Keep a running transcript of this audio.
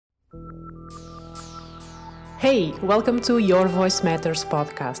Hey, welcome to Your Voice Matters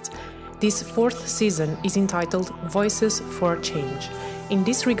podcast. This fourth season is entitled Voices for Change. In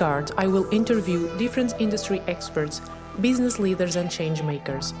this regard, I will interview different industry experts, business leaders and change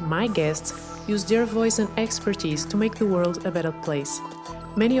makers. My guests use their voice and expertise to make the world a better place.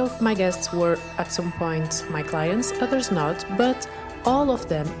 Many of my guests were at some point my clients, others not, but all of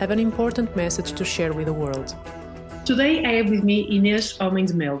them have an important message to share with the world. Today I have with me Inês, Homem,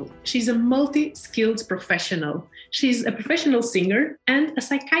 Melo. She's a multi-skilled professional. She's a professional singer and a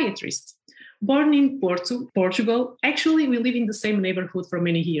psychiatrist. Born in Porto, Portugal, actually we live in the same neighborhood for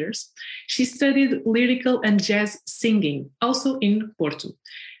many years. She studied lyrical and jazz singing, also in Porto.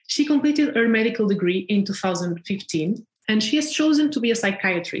 She completed her medical degree in 2015, and she has chosen to be a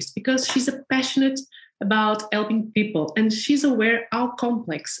psychiatrist because she's passionate about helping people, and she's aware how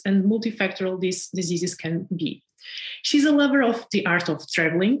complex and multifactorial these diseases can be. She's a lover of the art of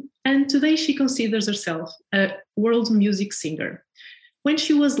traveling, and today she considers herself a world music singer. When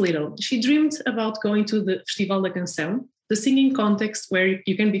she was little, she dreamed about going to the Festival da Canção, the singing contest where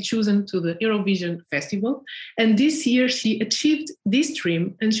you can be chosen to the Eurovision Festival. And this year she achieved this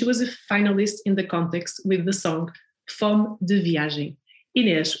dream, and she was a finalist in the contest with the song Fome de Viagem.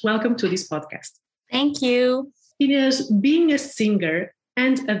 Inês, welcome to this podcast. Thank you. Inês, being a singer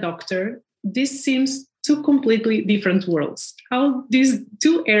and a doctor, this seems two completely different worlds. How these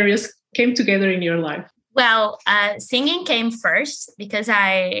two areas came together in your life? Well, singing came first because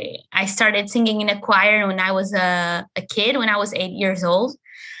I started singing in a choir when I was a kid, when I was 8 years old.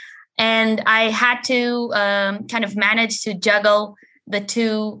 And I had to kind of manage to juggle the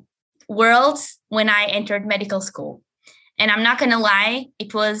two worlds when I entered medical school. And I'm not going to lie,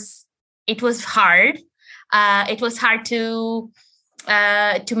 it was hard. It was hard to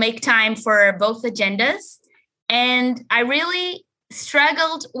make time for both agendas. And I really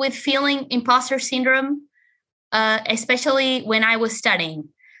struggled with feeling imposter syndrome, especially when I was studying.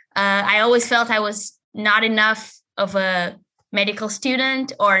 I always felt I was not enough of a medical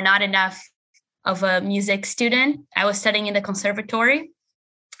student or not enough of a music student. I was studying in the conservatory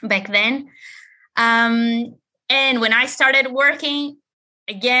back then. And when I started working,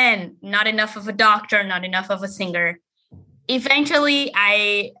 again, not enough of a doctor, not enough of a singer. Eventually,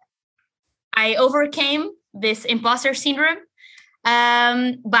 I overcame this imposter syndrome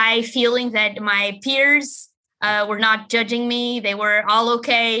by feeling that my peers were not judging me. They were all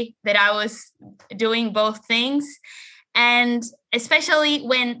okay that I was doing both things. And especially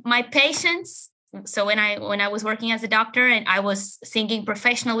when my patients, so when I was working as a doctor and I was singing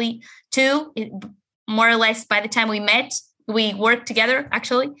professionally too, more or less by the time we met, we worked together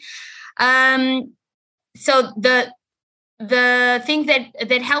actually. So the thing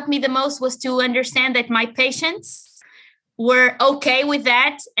that helped me the most was to understand that my patients were okay with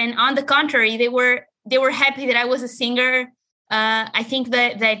that, and on the contrary, they were happy that I was a singer. I think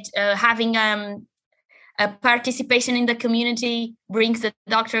that having a participation in the community brings the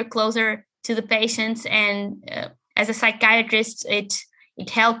doctor closer to the patients, and as a psychiatrist, it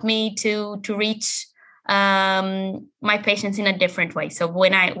helped me to reach my patients in a different way. So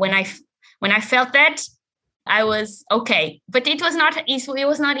when I felt that, I was okay, but it was not easy. It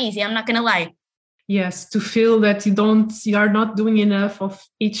was not easy. I'm not going to lie. Yes, to feel that you are not doing enough of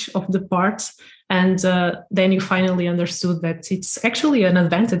each of the parts, and then you finally understood that it's actually an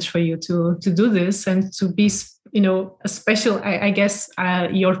advantage for you to do this and to be, a special. I guess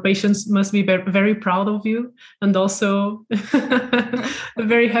your patients must be very, very proud of you, and also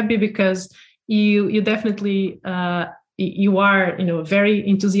very happy because you definitely. You are, a very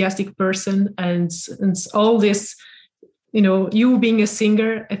enthusiastic person, and all this, you being a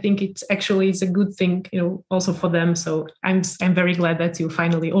singer, I think it's a good thing, also for them. So I'm very glad that you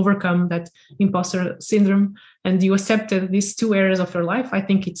finally overcome that imposter syndrome and you accepted these two areas of your life. I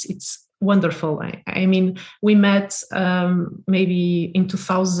think it's wonderful. I mean, we met maybe in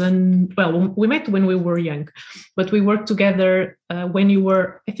 2000. Well, we met when we were young, but we worked together when you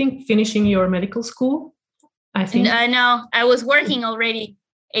were, I think, finishing your medical school. I think no, I was working already.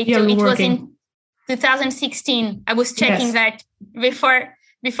 It was in 2016. I was checking that before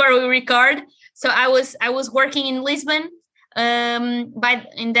we record. So I was working in Lisbon. But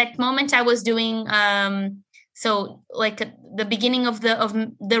in that moment, I was doing the beginning of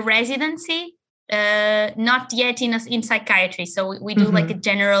the residency. Not yet in psychiatry. So we do like a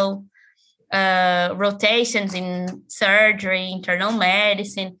general rotations in surgery, internal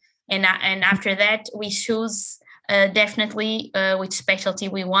medicine. And after that, we choose definitely which specialty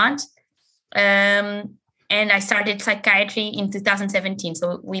we want. And I started psychiatry in 2017.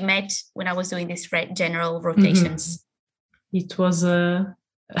 So we met when I was doing these general rotations. It was a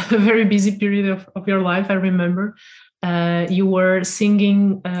a very busy period of your life. I remember you were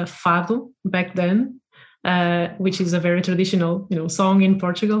singing fado back then, which is a very traditional, song in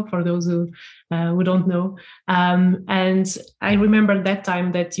Portugal for those who don't know. And I remember that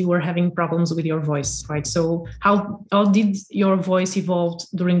time that you were having problems with your voice, right? So how did your voice evolve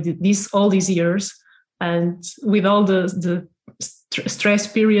during all these years, and with all the stress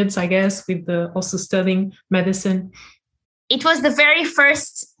periods, I guess, with also studying medicine? It was the very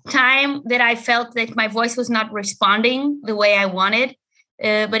first time that I felt that my voice was not responding the way I wanted.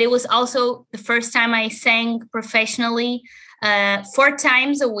 But it was also the first time I sang professionally 4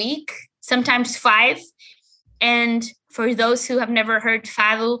 times a week, sometimes 5. And for those who have never heard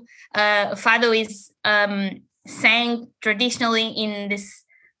fado, fado is sang traditionally in this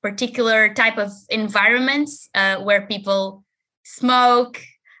particular type of environments where people smoke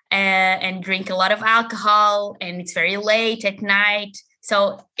and drink a lot of alcohol, and it's very late at night.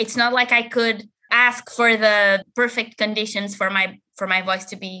 So it's not like I could ask for the perfect conditions for my voice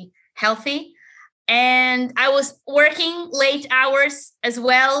to be healthy. And I was working late hours as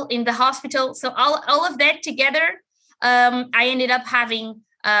well in the hospital. So all of that together, I ended up having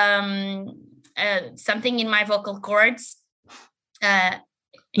something in my vocal cords.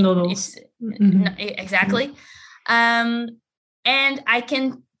 Noodles. Exactly. And I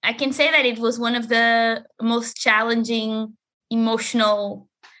can say that it was one of the most challenging emotional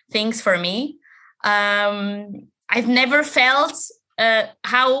things for me. I've never felt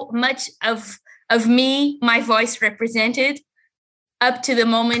how much of me my voice represented up to the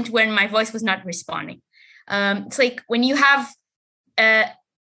moment when my voice was not responding. It's like when you have a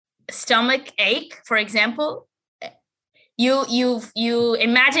stomach ache, for example, you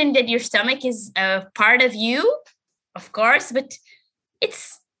imagine that your stomach is a part of you, of course, but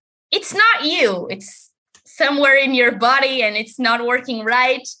it's not you. It's somewhere in your body and it's not working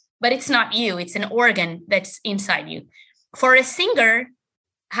right, but it's not you. It's an organ that's inside you. For a singer,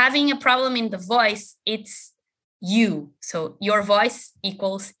 having a problem in the voice, it's you. So your voice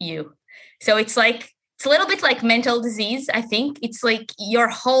equals you. So it's a little bit like mental disease, I think. It's like your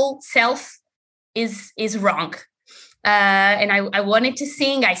whole self is wrong. And I wanted to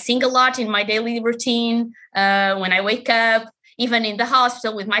sing. I sing a lot in my daily routine. When I wake up, even in the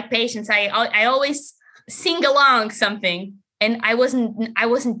hospital with my patients, I always sing along something. And I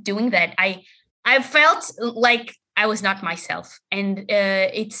wasn't doing that. I felt like I was not myself. And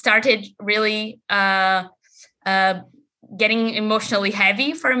it started really getting emotionally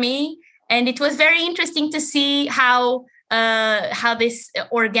heavy for me. And it was very interesting to see how this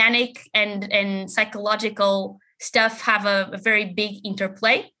organic and psychological stuff have a very big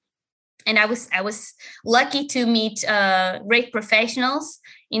interplay. And I was lucky to meet great professionals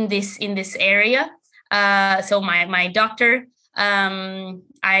in this area. So my doctor, I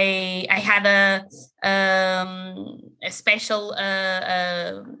had a special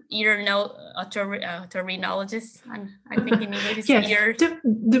otorhinologist. I think in English it's ear.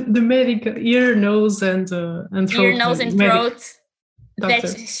 The medical ear, nose, and throat. Ear, nose, and throat. That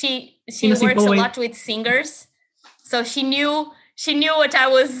she works a lot with singers, so she knew what I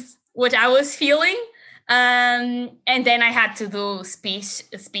was feeling. And then I had to do speech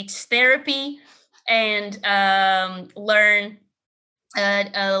therapy and learn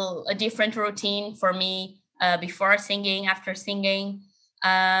a different routine for me before singing, after singing,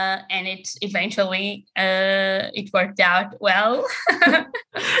 and it eventually it worked out well.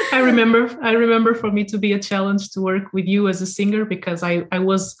 I remember for me to be a challenge to work with you as a singer, because I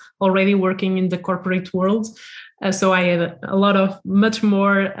was already working in the corporate world. So I had a lot of much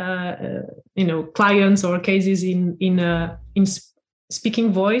more clients or cases in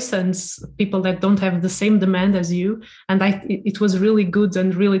speaking voice, and people that don't have the same demand as you. And it was really good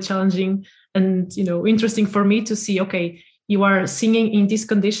and really challenging and interesting for me to see, okay, you are singing in these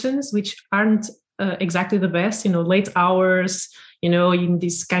conditions which aren't exactly the best, late hours, in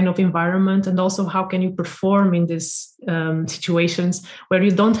this kind of environment. And also, how can you perform in these situations where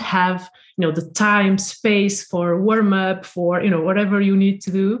you don't have the time, space for warm up, for whatever you need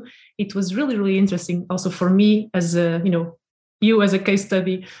to do. It was really, really interesting also for me as a you as a case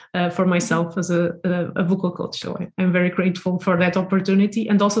study for myself as a vocal coach. So I'm very grateful for that opportunity,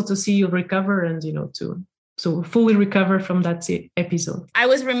 and also to see you recover and to fully recover from that episode. I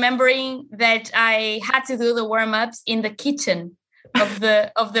was remembering that I had to do the warm-ups in the kitchen of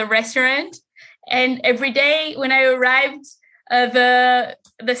the restaurant, and every day when I arrived, the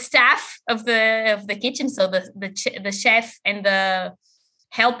staff of the kitchen, so the chef and the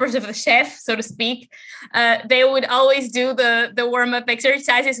helpers of the chef, so to speak, they would always do the warm-up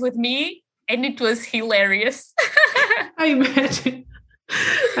exercises with me, and it was hilarious. I imagine.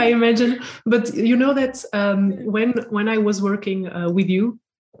 I imagine. But you know that when I was working with you,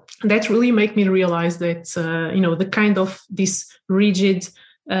 that really made me realize that the kind of this rigid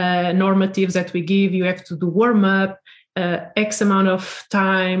normatives that we give, you have to do warm up X amount of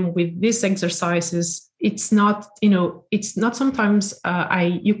time with these exercises. It's not sometimes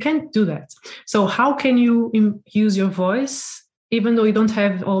you can't do that. So how can you use your voice even though you don't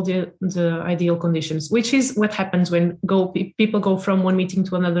have all the ideal conditions, which is what happens when people go from one meeting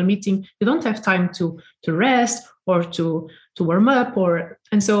to another meeting. You don't have time to rest or to warm up,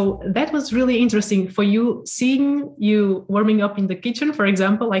 and so that was really interesting for you, seeing you warming up in the kitchen, for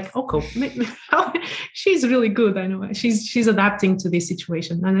example, like, okay, she's really good. I know she's adapting to this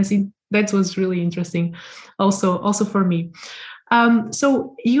situation. And I think that was really interesting also for me.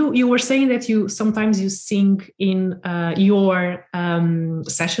 So you were saying that you sometimes sing in your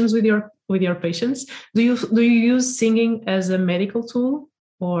sessions with your patients. Do you use singing as a medical tool,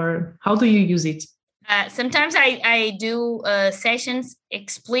 or how do you use it? Sometimes I do sessions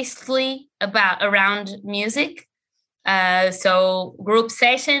explicitly around music. So group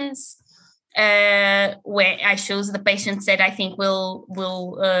sessions where I choose the patients that I think will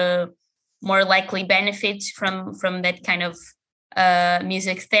more likely benefit from that kind of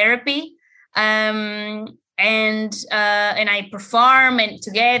music therapy, and I perform and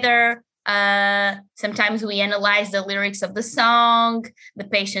together. Sometimes we analyze the lyrics of the song. The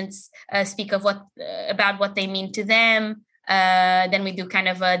patients speak about what they mean to them. Then we do kind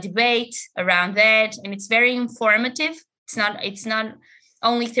of a debate around that, and it's very informative. It's not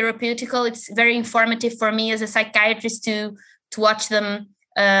only therapeutical. It's very informative for me as a psychiatrist to watch them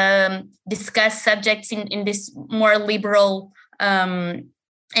discuss subjects in this more liberal and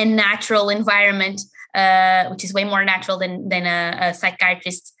natural environment, which is way more natural than a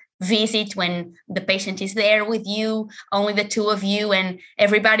psychiatrist visit, when the patient is there with you, only the two of you, and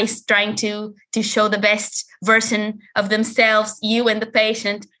everybody's trying to show the best version of themselves, you and the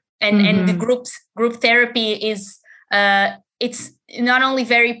patient. And the group therapy is it's not only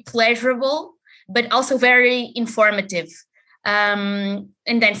very pleasurable but also very informative. And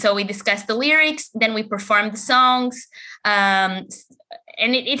then so we discuss the lyrics, then we perform the songs, and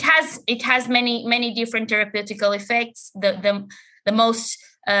it has many different therapeutical effects. The most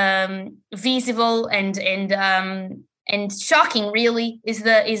visible and shocking really is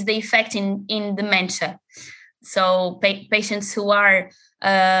the effect in dementia. So patients who are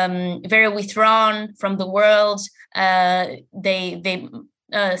very withdrawn from the world, they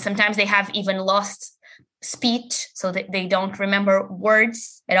sometimes they have even lost speech, so that they don't remember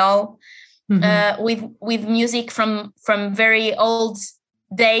words at all. With music from very old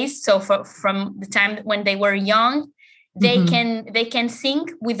days, so from the time when they were young, they can sing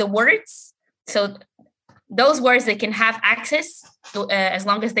with the words. So those words they can have access to, as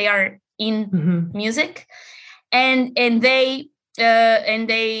long as they are in music, and they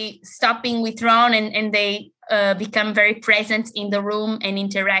stop being withdrawn, and they become very present in the room and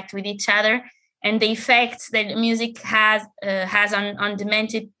interact with each other. And the effects that music has on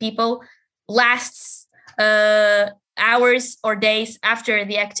demented people lasts hours or days after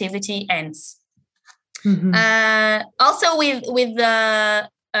the activity ends. Also with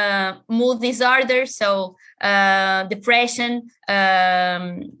mood disorder, so depression,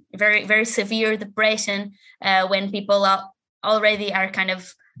 very very severe depression, when people already are kind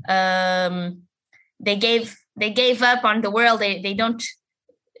of they gave up on the world. They don't.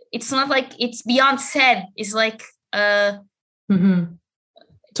 It's not like it's beyond sad. It's like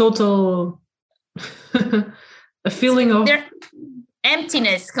total a feeling of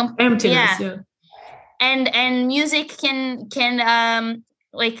emptiness. Yeah. And music can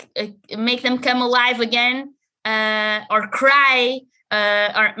make them come alive again, or cry,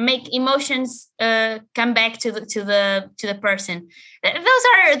 or make emotions come back to the person.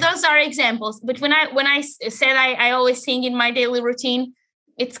 Those are examples. But when I said I always sing in my daily routine,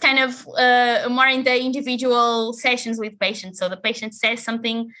 it's kind of more in the individual sessions with patients. So the patient says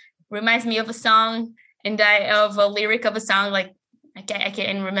something, reminds me of a song, and of a lyric of a song. Like I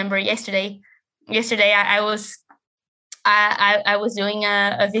can remember yesterday I was doing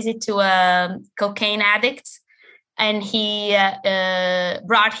a visit to a cocaine addict, and he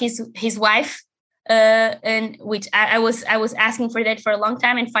brought his wife, and which I was asking for that for a long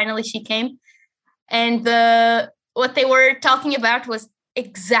time, and finally she came, and what they were talking about was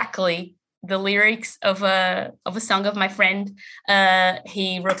exactly the lyrics of a song of my friend.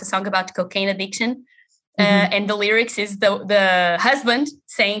 He wrote a song about cocaine addiction. And the lyrics is the husband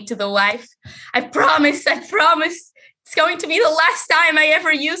saying to the wife, I promise it's going to be the last time I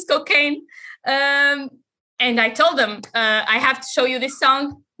ever use cocaine. And and I told them, I have to show you this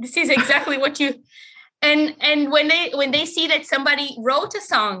song. This is exactly what you. And when they see that somebody wrote a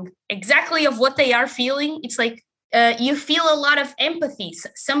song exactly of what they are feeling, it's like you feel a lot of empathy.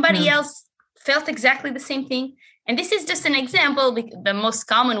 Somebody else felt exactly the same thing. And this is just an example. The most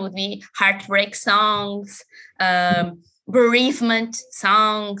common would be heartbreak songs, bereavement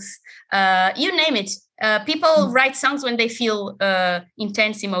songs, you name it. People write songs when they feel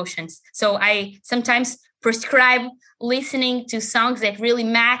intense emotions. So I sometimes prescribe listening to songs that really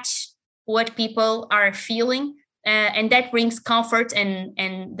match what people are feeling. And that brings comfort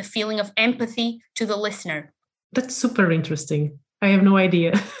and the feeling of empathy to the listener. That's super interesting. I have no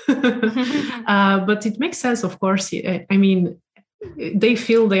idea. But it makes sense, of course. I mean, they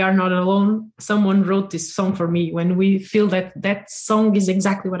feel they are not alone. Someone wrote this song for me. When we feel that song is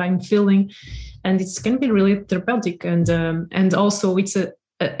exactly what I'm feeling, and it can be really therapeutic. And also it's a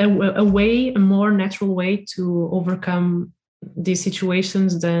way, a more natural way to overcome these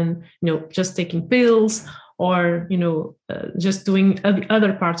situations than just taking pills or just doing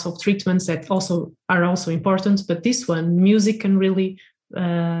other parts of treatments that are also important. But this one, music can really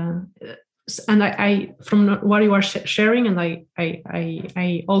and I from what you are sharing, and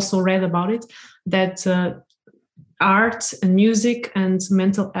I also read about it, that art and music and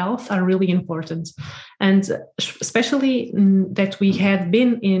mental health are really important. And especially that we had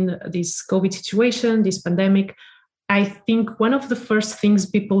been in this COVID situation, this pandemic, I think one of the first things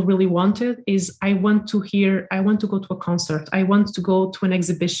people really wanted is, I want to go to a concert, I want to go to an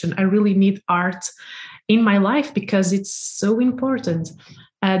exhibition, I really need art in my life because it's so important.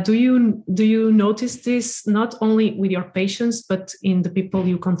 Do you notice this not only with your patients, but in the people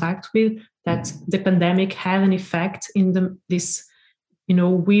you contact with, that the pandemic had an effect in this,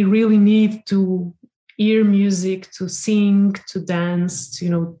 we really need to hear music, to sing, to dance,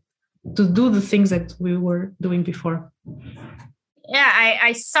 to do the things that we were doing before? Yeah,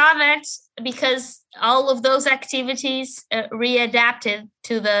 I saw that because all of those activities readapted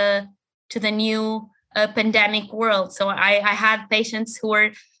to the new pandemic world. So I had patients who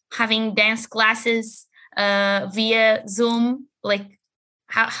were having dance classes via Zoom. Like,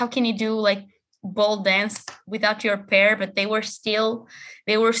 how can you do like ball dance without your pair? But they were still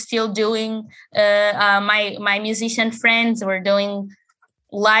doing. My musician friends were doing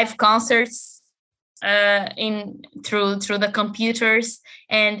live concerts through the computers,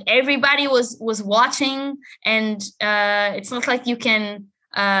 and everybody was watching. And it's not like you can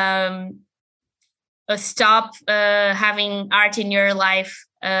stop having art in your life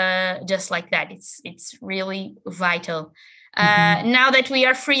just like that. It's really vital. Now that we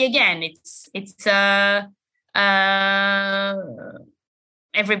are free again, it's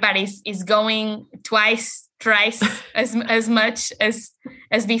everybody is going thrice as much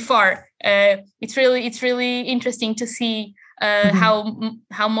as before. It's really interesting to see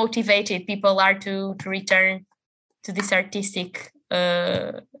how motivated people are to return to these artistic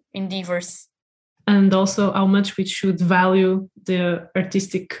endeavors. And also how much we should value the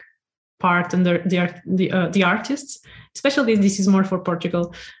artistic part and the artists. Especially this is more for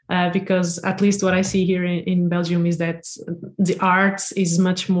Portugal, because at least what I see here in Belgium is that the arts is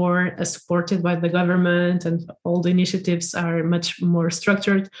much more supported by the government, and all the initiatives are much more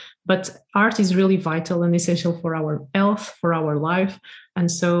structured. But art is really vital and essential for our health, for our life. And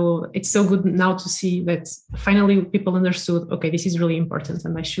so it's so good now to see that finally people understood, okay, this is really important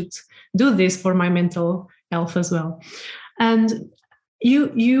and I should do this for my mental health as well. And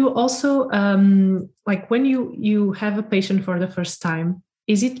you also, like when you have a patient for the first time,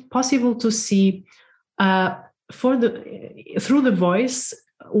 is it possible to see through the voice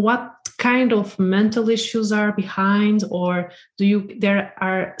what kind of mental issues are behind, or there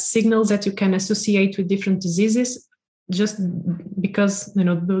are signals that you can associate with different diseases just because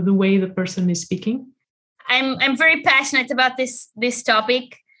the way the person is speaking? I'm very passionate about this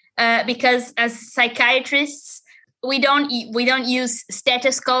topic because as psychiatrists, we don't use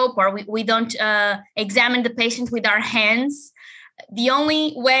stethoscope, or we don't examine the patient with our hands. The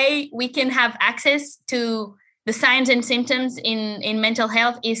only way we can have access to the signs and symptoms in mental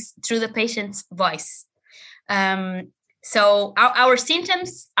health is through the patient's voice. So our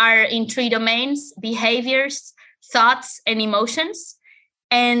symptoms are in three domains: behaviors, thoughts, and emotions.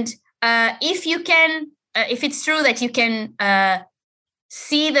 And if it's true that you can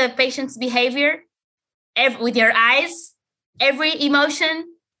see the patient's behavior with your eyes, every emotion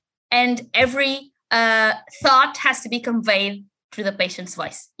and every thought has to be conveyed through the patient's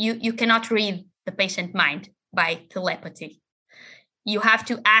voice. You cannot read the patient mind by telepathy. You have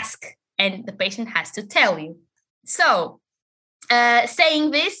to ask, and the patient has to tell you. So,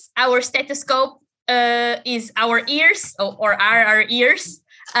 saying this, our stethoscope is our ears or are our ears.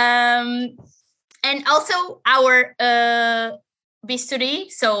 And also our bisturi,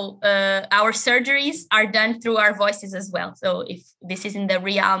 so our surgeries are done through our voices as well. So if this is in the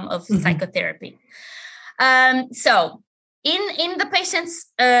realm of psychotherapy. So in the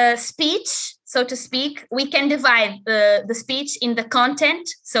patient's speech, so to speak, we can divide the speech in the content,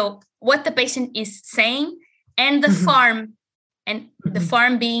 so what the patient is saying, and the form, and the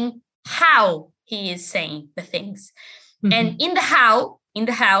form being how he is saying the things. And in the how,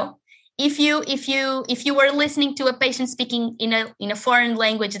 if you were listening to a patient speaking in a foreign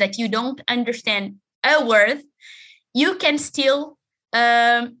language that you don't understand a word, you can still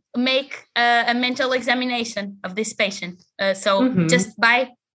make a mental examination of this patient. Just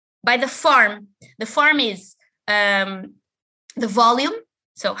by the form is the volume,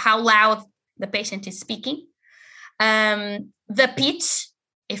 so how loud the patient is speaking, the pitch,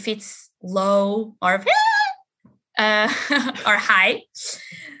 if it's low or or high,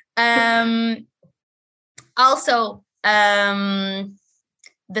 also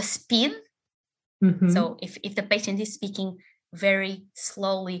the speed. So if the patient is speaking very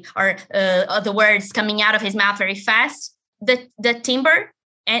slowly, or the words coming out of his mouth very fast, the timbre,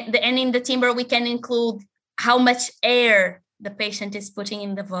 and in the timbre we can include how much air the patient is putting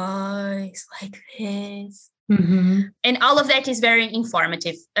in the voice, like this. And all of that is very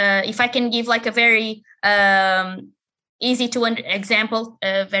informative. If I can give like a very easy to example,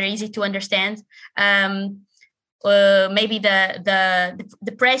 very easy to understand, maybe the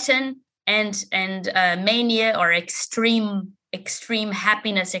depression and mania, or extreme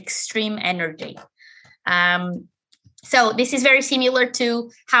happiness, extreme energy. So this is very similar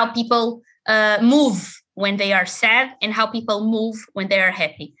to how people move when they are sad, and how people move when they are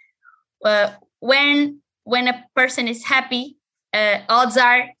happy. When a person is happy, odds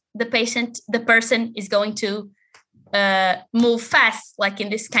are the person is going to move fast, like in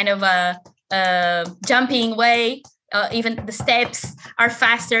this kind of a jumping way. Even the steps are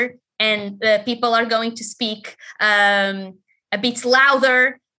faster, and people are going to speak a bit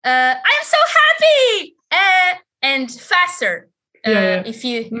louder. I'm so happy, and faster. If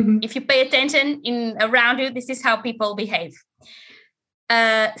you pay attention around you, this is how people behave.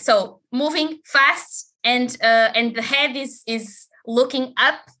 So moving fast, and the head is looking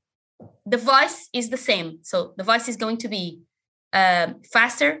up. The voice is the same. So the voice is going to be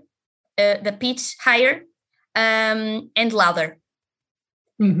faster, the pitch higher, and louder.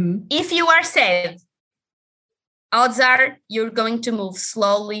 If you are sad, odds are you're going to move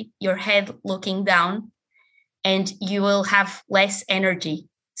slowly, your head looking down, and you will have less energy.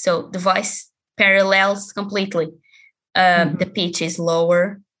 So the voice parallels completely. The pitch is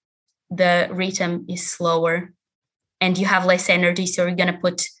lower, the rhythm is slower, and you have less energy. So you're going to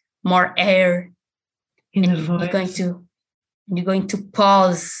put more air in the voice. You're going to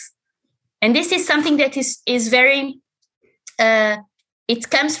pause. And this is something that is very, it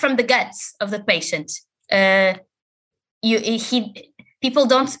comes from the guts of the patient. People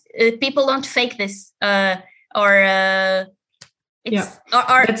don't fake this,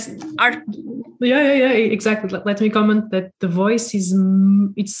 exactly. Let me comment that the voice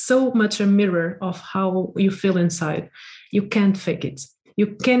it's so much a mirror of how you feel inside. You can't fake it. You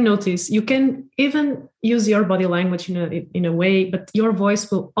can notice. You can even use your body language in a way, but your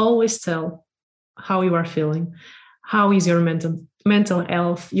voice will always tell how you are feeling. How is your mental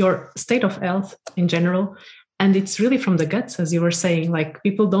health, your state of health in general? And it's really from the guts, as you were saying. Like,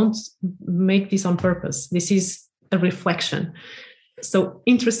 people don't make this on purpose. This is a reflection. So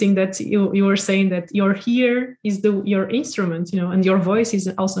interesting that you were saying that your ear is your instrument, and your voice is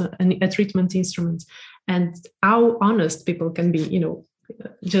also a treatment instrument. And how honest people can be,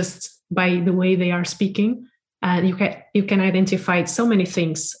 just by the way they are speaking. And you can identify so many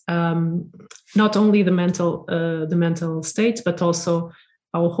things, not only the mental state, but also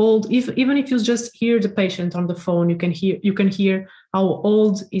how old. Even if you just hear the patient on the phone, you can hear how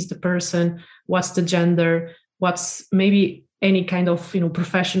old is the person, what's the gender, what's maybe any kind of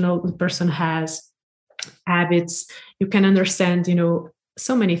professional the person has, habits. You can understand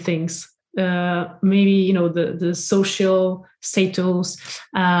so many things. Maybe the social status,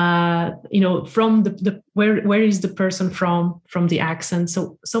 from the where is the person from the accent.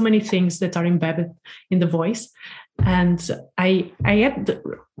 So many things that are embedded in the voice. And I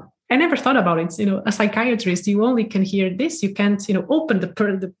never thought about it. A psychiatrist, you only can hear this. You can't open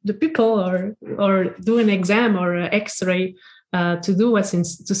the people or do an exam or an X-ray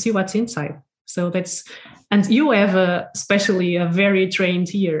to see what's inside. So and you have especially a very trained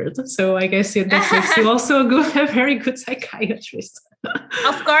ear. So I guess that makes you also a very good psychiatrist.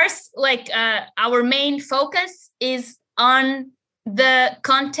 Of course, like our main focus is on the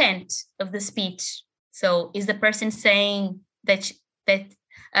content of the speech. So is the person saying that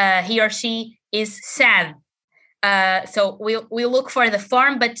he or she is sad? So we look for the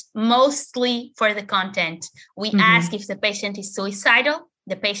form, but mostly for the content. We ask if the patient is suicidal.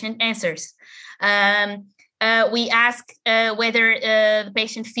 The patient answers. We ask whether the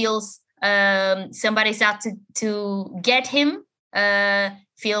patient feels somebody's out to get him,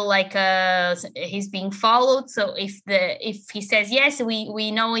 feel like he's being followed. So if he says yes,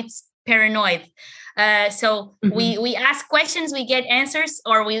 we know it's paranoid. So we ask questions, we get answers,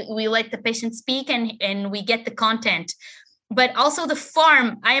 or we let the patient speak and we get the content. But also the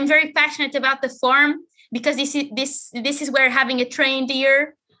form. I am very passionate about the form because this is where having a trained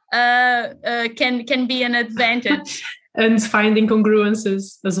ear can be an advantage. And finding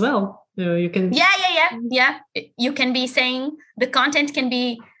congruences as well. You can. Yeah. You can be saying the content can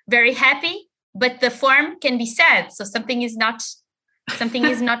be very happy, but the form can be sad. So something is not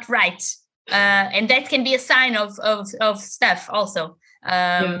right. And that can be a sign of stuff also.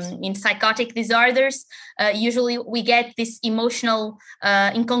 Yes. In psychotic disorders, usually we get these emotional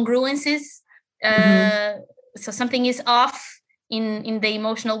incongruences. So something is off in the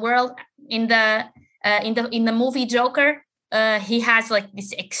emotional world. In the movie Joker, he has like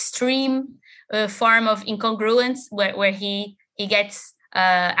this extreme form of incongruence where he gets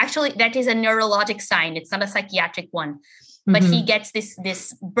actually that is a neurologic sign. It's not a psychiatric one. But he gets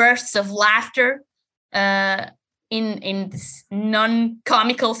this bursts of laughter in this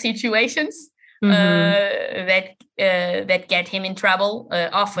non-comical situations that get him in trouble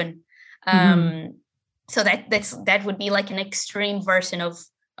often. So that would be like an extreme version of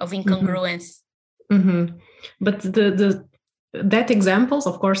incongruence. But that examples,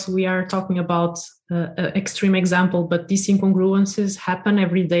 of course, we are talking about extreme example, but these incongruences happen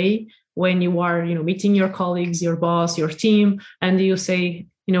every day. When you are, meeting your colleagues, your boss, your team, and you say,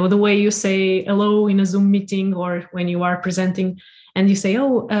 the way you say hello in a Zoom meeting, or when you are presenting and you say,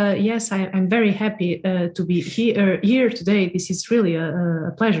 yes, I'm very happy to be here today. This is really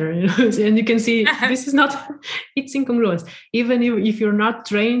a pleasure. And you can see this is not, it's incongruous. Even if you're not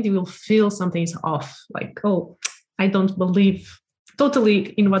trained, you will feel something is off. Like, I don't believe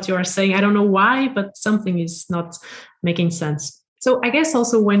totally in what you are saying. I don't know why, but something is not making sense. So I guess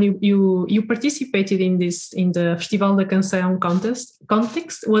also when you participated in the Festival da Canção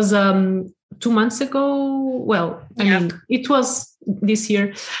context was 2 months ago. Well, I mean, it was this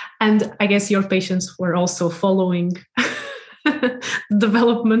year, and I guess your patients were also following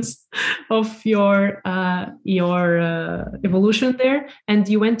developments of your evolution there, and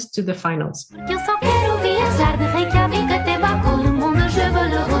you went to the finals. Eu só quero viajar de Reykjavik até Baku, le monde je veux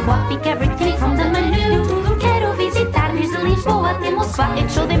le revoir, pick everything from the menu. Quero visitar desde Lisboa até Moscou,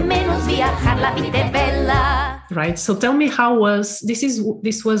 echo de menos viajar, la vida é bella. Right. So tell me, how was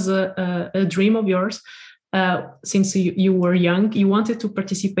this was a dream of yours? Since you were young, you wanted to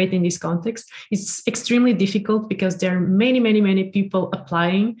participate in this context. It's extremely difficult because there are many people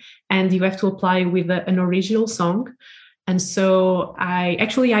applying, and you have to apply with an original song. And so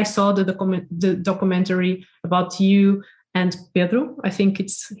I saw the documentary about you and Pedro, I think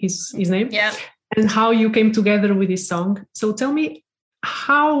it's his name, and how you came together with this song. So tell me,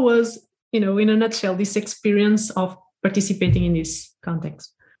 how was, in a nutshell, this experience of participating in this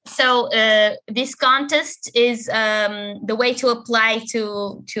context? So this contest is the way to apply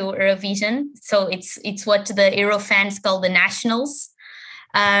to Eurovision. So it's what the Euro fans call the nationals.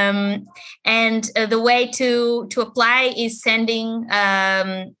 And the way to apply is sending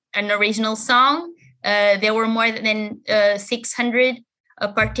an original song. There were more than 600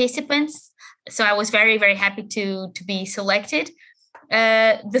 participants. So I was very, very happy to be selected.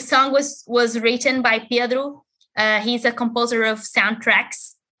 The song was written by Pedro. He's a composer of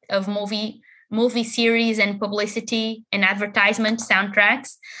soundtracks of movie series and publicity and advertisement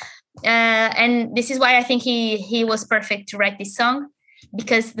soundtracks. And this is why I think he was perfect to write this song,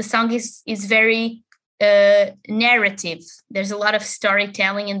 because the song is very narrative. There's a lot of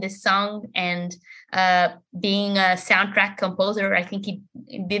storytelling in this song, and being a soundtrack composer, I think he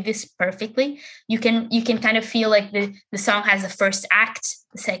did this perfectly. You can kind of feel like the song has the first act,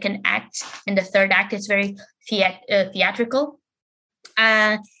 the second act, and the third act. It's very theatrical.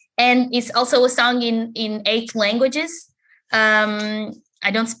 And it's also a song in 8 languages. I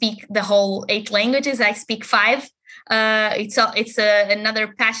don't speak the whole 8 languages. I speak 5. It's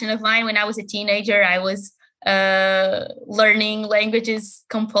another passion of mine. When I was a teenager, I was learning languages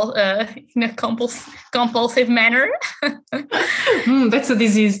in a compulsive manner. That's a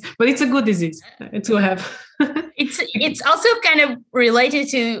disease, but it's a good disease to have. It's also kind of related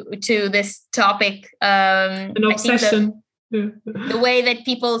to this topic. An obsession. The way that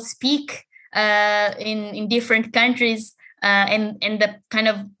people speak in different countries and the kind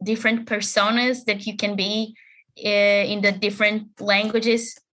of different personas that you can be in the different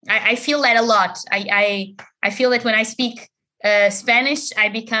languages. I feel that a lot. I feel that when I speak Spanish, I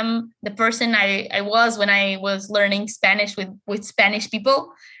become the person I was when I was learning Spanish with Spanish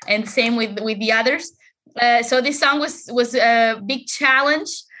people, and same with the others. So this song was a big challenge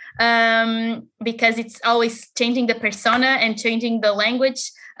because it's always changing the persona and changing the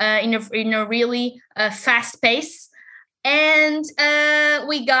language in a really fast pace. And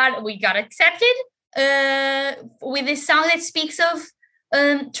we got accepted with this song that speaks of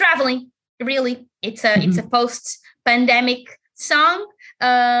traveling. Really, it's a post-pandemic song,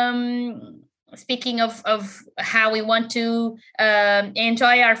 speaking of how we want to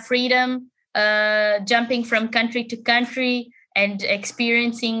enjoy our freedom, jumping from country to country and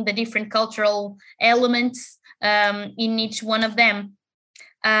experiencing the different cultural elements in each one of them.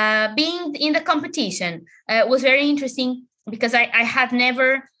 Being in the competition was very interesting because I had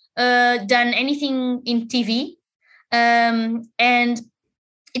never done anything in TV, and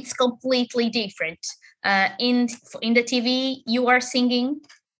it's completely different. In the TV, you are singing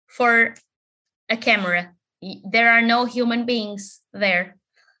for a camera. There are no human beings there.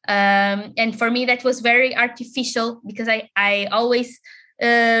 And for me, that was very artificial because I always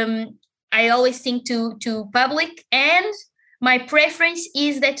sing to public, and my preference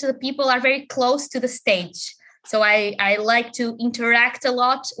is that the people are very close to the stage. So I like to interact a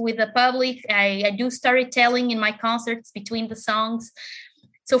lot with the public. I do storytelling in my concerts between the songs.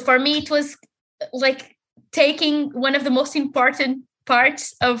 So for me, it was like taking one of the most important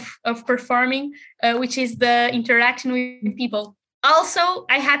parts of performing, which is the interaction with people. Also,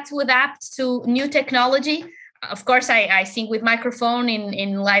 I had to adapt to new technology. Of course, I sing with microphone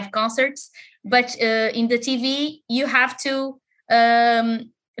in live concerts, but in the TV, you have to,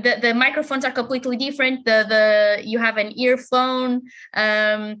 the microphones are completely different. You have an earphone.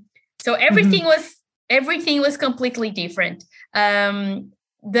 So everything was completely different.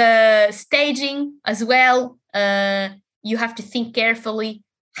 The staging as well, you have to think carefully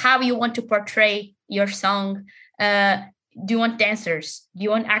how you want to portray your song. Do you want dancers? Do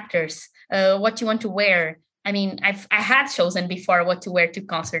you want actors? What do you want to wear? I mean, I had chosen before what to wear to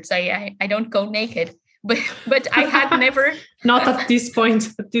concerts. I don't go naked, but I had never. Not at this point,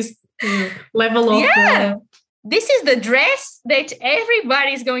 at this level of. Yeah, this is the dress that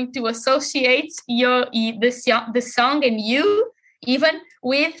everybody is going to associate the song and you even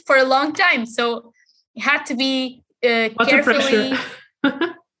with for a long time. So it had to be carefully.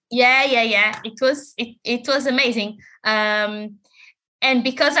 Yeah. It was amazing. And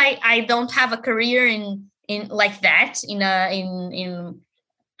because I don't have a career in like that in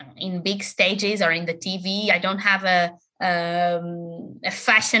big stages or in the TV, I don't have a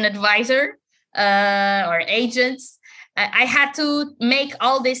fashion advisor or agents. I had to make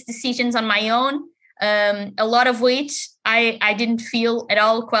all these decisions on my own. A lot of which I didn't feel at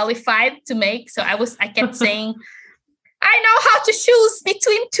all qualified to make. So I kept saying, I know how to choose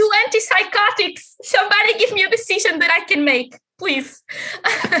between two antipsychotics. Somebody give me a decision that I can make, please.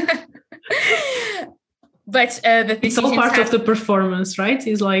 But the it's all part of the performance, right?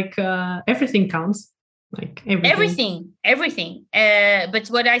 It's like everything counts, like everything. But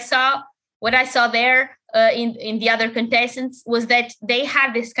what I saw there in the other contestants was that they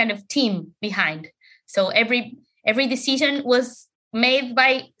had this kind of team behind. So every decision was made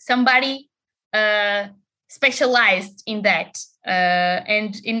by somebody specialized in that.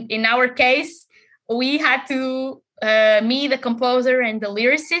 And in our case, we had to, me, the composer and the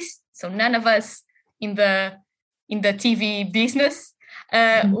lyricist, so none of us in the TV business,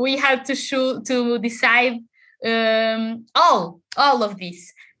 we had to decide all of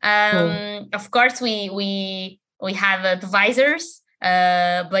this. Of course, we have advisors,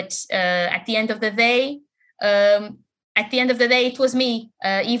 but at the end of the day, it was me,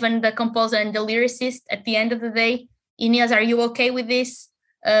 even the composer and the lyricist. At the end of the day, Inês, are you okay with this?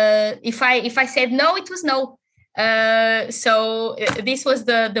 If I said no, it was no. So this was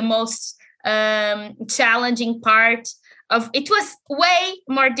the most challenging part of it. Was way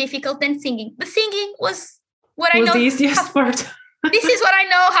more difficult than singing. The singing was what I know. The easiest part. This is what I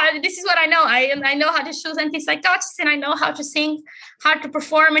know. This is what I know. I know how to choose antipsychotics, and I know how to sing, how to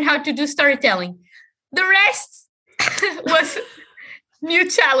perform, and how to do storytelling. The rest was new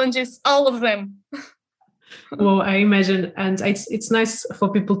challenges, all of them. Well, I imagine, and it's nice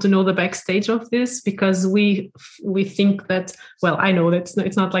for people to know the backstage of this, because we think that, well, I know that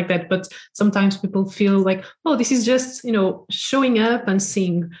it's not like that, but sometimes people feel like, oh, this is just showing up and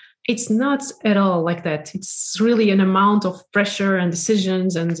sing. It's not at all like that. It's really an amount of pressure and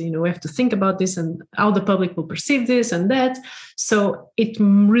decisions, and we have to think about this and how the public will perceive this and that. So it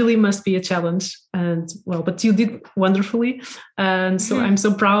really must be a challenge. And well, but you did wonderfully, and so I'm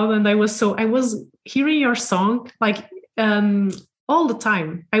so proud. And I was hearing your song like all the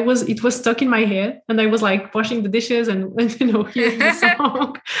time. It was stuck in my head, and I was like washing the dishes and hearing the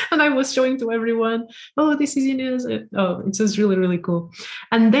song, and I was showing to everyone, oh, this is Inês. Oh, it was really, really cool.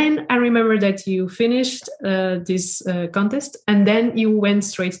 And then I remember that you finished this contest, and then you went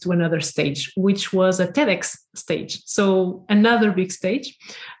straight to another stage, which was a TEDx stage. So another big stage,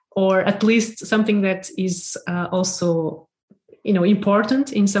 or at least something that is also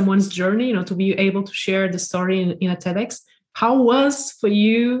important in someone's journey, to be able to share the story in a TEDx. How was for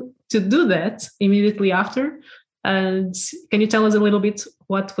you to do that immediately after? And can you tell us a little bit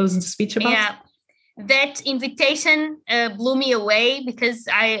what was the speech about? Yeah, that invitation blew me away, because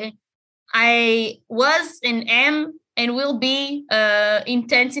I was and am and will be an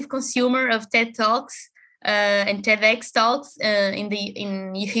intensive consumer of TED Talks and TEDx talks in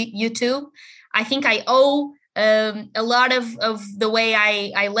YouTube. I think I owe a lot of the way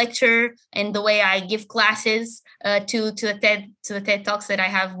I lecture and the way I give classes to the TED Talks that I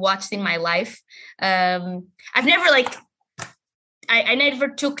have watched in my life. I've never I never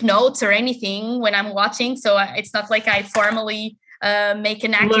took notes or anything when I'm watching, so it's not like I formally make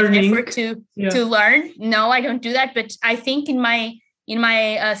an active effort to learn. No, I don't do that. But I think in my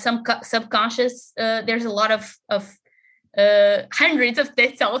subconscious, there's a lot of hundreds of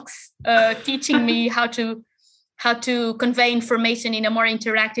TED Talks teaching me how to convey information in a more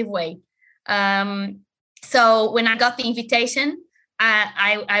interactive way. So when I got the invitation,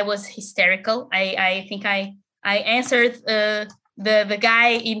 I was hysterical. I think I answered the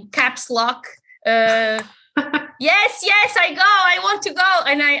guy in caps lock. Yes, I want to go.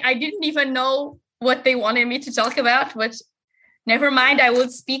 And I didn't even know what they wanted me to talk about, but never mind, I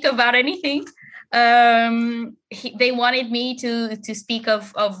would speak about anything. They wanted me to speak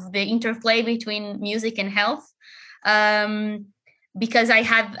of the interplay between music and health. Because I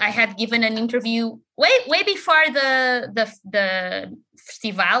had given an interview way before the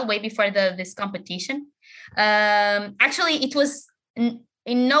festival, way before this competition. Actually, it was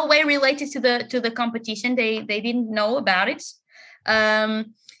in no way related to the competition. They didn't know about it.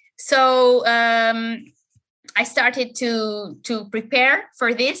 So I started to prepare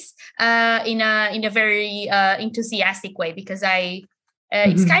for this in a very enthusiastic way, because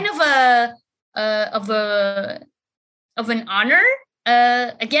it's kind of an honor.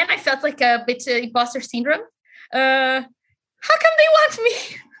 Again, I felt like a bit imposter syndrome. How come they want me?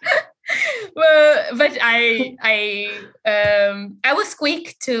 But I was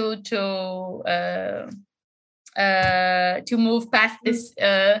quick to move past this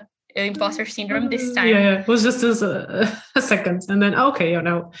imposter syndrome this time. Yeah, it was just a second, and then okay,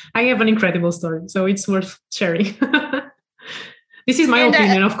 I have an incredible story, so it's worth sharing. This is my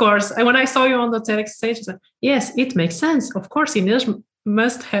opinion, of course. When I saw you on the TEDx stage, I said, yes, it makes sense. Of course, Inês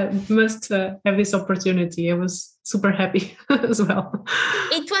must have this opportunity. I was super happy as well.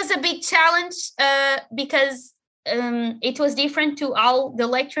 It was a big challenge because it was different to all the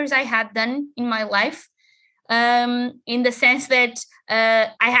lectures I had done in my life, in the sense that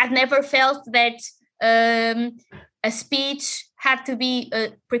I had never felt that a speech had to be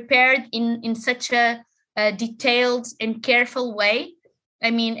prepared in such a detailed and careful way.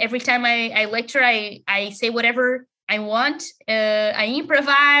 I mean, every time I lecture, I say whatever I want. I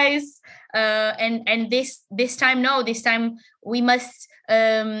improvise, and this time, no. This time we must.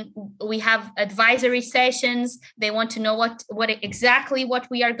 We have advisory sessions. They want to know what exactly what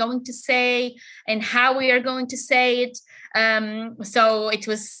we are going to say and how we are going to say it. So it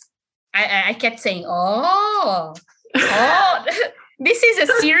was. I kept saying, "Oh, this is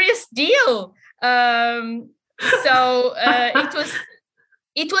a serious deal." So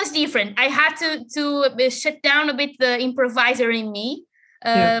it was different. I had to shut down a bit the improviser in me,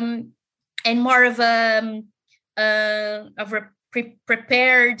 and more of a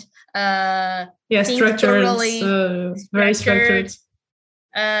prepared, structured, very structured.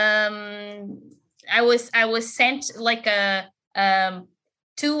 I was sent like a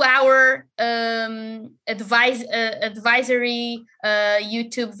 2-hour advisory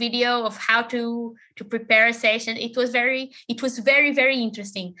YouTube video of how to prepare a session. It was very, very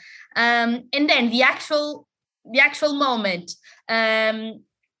interesting. And then the actual moment,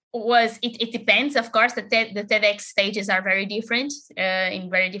 it depends, of course. The TEDx stages are very different in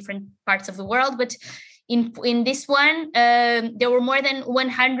very different parts of the world, but in this one there were more than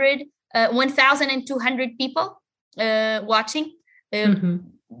 1,200 people watching.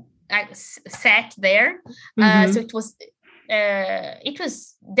 Sat there, so it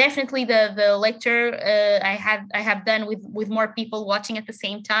was definitely the lecture I have done with more people watching at the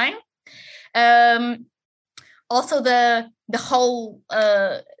same time. Also the whole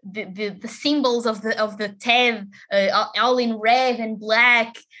the symbols of the TED all in red and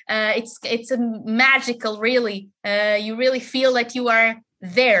black. It's a magical, really. You really feel that you are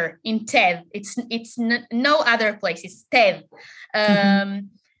there in TED. It's no other place. It's TED.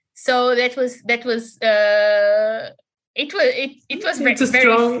 So that was it was very, it's a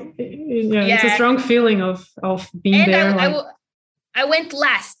strong it's a strong feeling of being and there. I went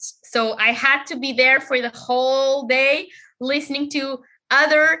last, so I had to be there for the whole day, listening to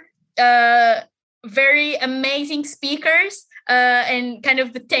other very amazing speakers, and kind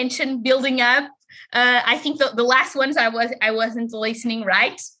of the tension building up. I think the last ones I wasn't listening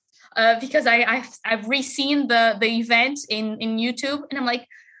right, because I've re-seen the event in YouTube, and I'm like,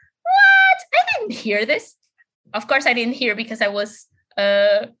 what? I didn't hear this. Of course, I didn't hear because I was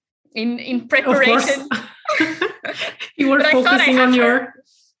in preparation. You were focusing on your.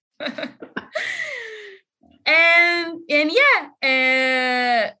 and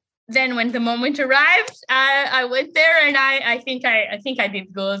then when the moment arrived, I went there, and I think I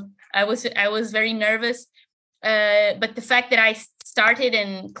did good. I was very nervous, but the fact that I started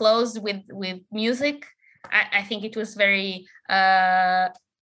and closed with music, I think it was very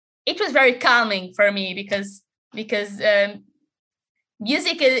calming for me, because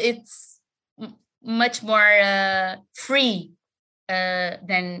music, it's much more free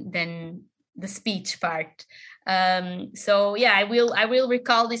than the speech part. So yeah, I will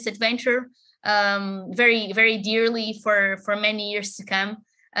recall this adventure very, very dearly for many years to come.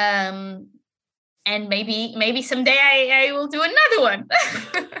 And maybe someday I will do another one.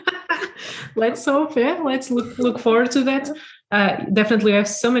 Let's hope. Yeah, let's look forward to that. Definitely, I have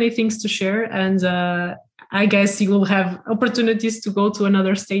so many things to share, and I guess you will have opportunities to go to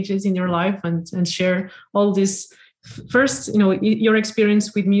another stages in your life and share all this. First, your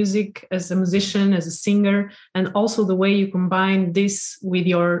experience with music as a musician, as a singer, and also the way you combine this with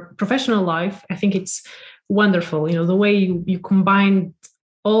your professional life. I think it's wonderful. The way you combine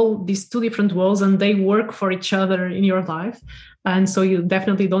all these two different worlds, and they work for each other in your life. And so you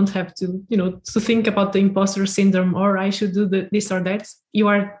definitely don't have to, to think about the imposter syndrome, or I should do this or that. You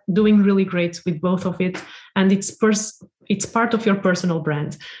are doing really great with both of it. And it's part of your personal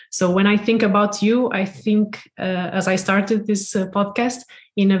brand. So when I think about you, I think, as I started this podcast,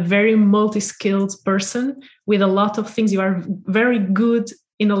 in a very multi-skilled person with a lot of things. You are very good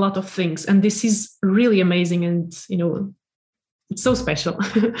in a lot of things. And this is really amazing. And, it's so special.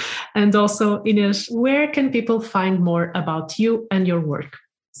 And also, Inês, where can people find more about you and your work?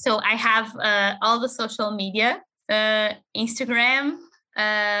 So I have all the social media, Instagram,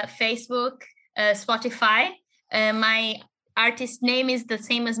 Facebook, Spotify. My artist name is the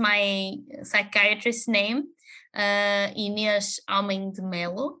same as my psychiatrist name, Inês Homem de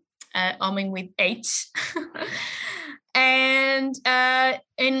Melo, Homem with H. And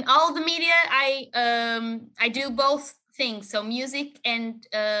in all the media, I do both things, so music and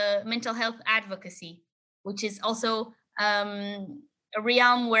mental health advocacy, which is also a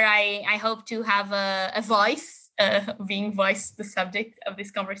realm where I hope to have a voice, being voice the subject of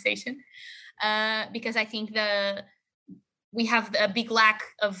this conversation, because I think we have a big lack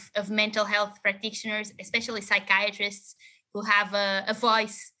of mental health practitioners, especially psychiatrists, who have a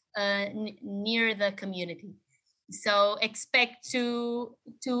voice near the community. So expect to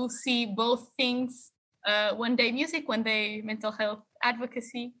see both things. One day music, one day mental health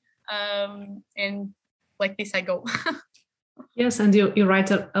advocacy, and like this I go. Yes, and you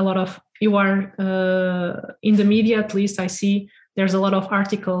write a lot of, you are in the media, at least I see there's a lot of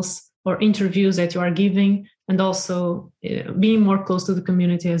articles or interviews that you are giving, and also being more close to the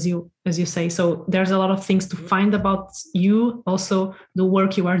community, as you say. So there's a lot of things to find about you, also the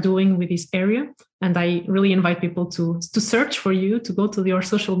work you are doing with this area. And I really invite people to search for you, to go to your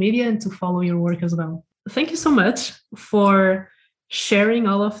social media and to follow your work as well. Thank you so much for sharing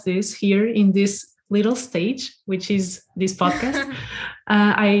all of this here in this little stage, which is this podcast.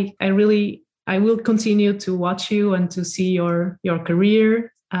 I will continue to watch you and to see your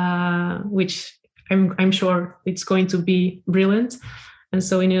career, which I'm sure it's going to be brilliant. And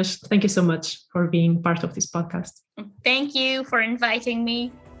so, Inês, thank you so much for being part of this podcast. Thank you for inviting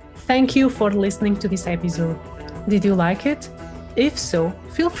me. Thank you for listening to this episode. Did you like it? If so,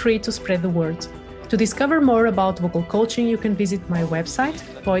 feel free to spread the word. To discover more about vocal coaching, you can visit my website,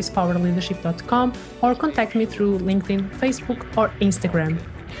 voicepowerleadership.com, or contact me through LinkedIn, Facebook, or Instagram.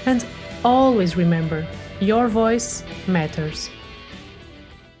 And always remember, your voice matters.